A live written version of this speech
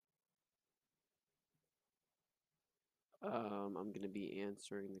I'm going to be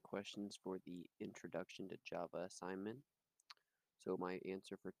answering the questions for the Introduction to Java assignment. So my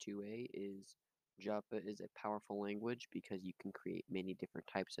answer for 2A is Java is a powerful language because you can create many different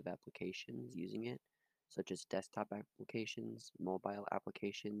types of applications using it, such as desktop applications, mobile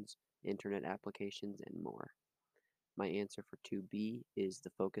applications, internet applications, and more. My answer for 2B is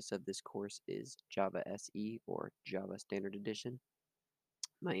the focus of this course is Java SE or Java Standard Edition.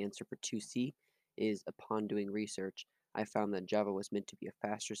 My answer for 2C is upon doing research, I found that Java was meant to be a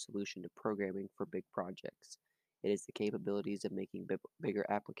faster solution to programming for big projects. It has the capabilities of making bigger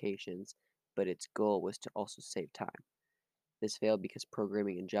applications, but its goal was to also save time. This failed because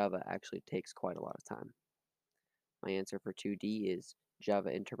programming in Java actually takes quite a lot of time. My answer for 2D is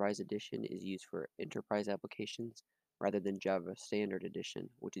Java Enterprise Edition is used for enterprise applications rather than Java Standard Edition,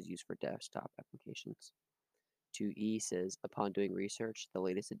 which is used for desktop applications. 2E says, upon doing research, the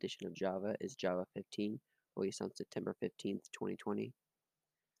latest edition of Java is Java 15, released on September 15th, 2020.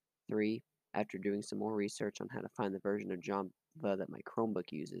 3. After doing some more research on how to find the version of Java that my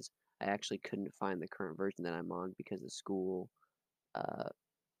Chromebook uses, I actually couldn't find the current version that I'm on because the school uh,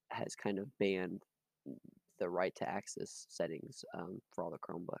 has kind of banned the right to access settings for all the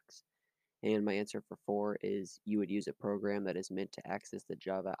Chromebooks. And my answer for 4 is you would use a program that is meant to access the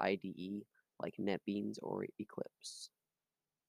Java IDE like NetBeans or Eclipse.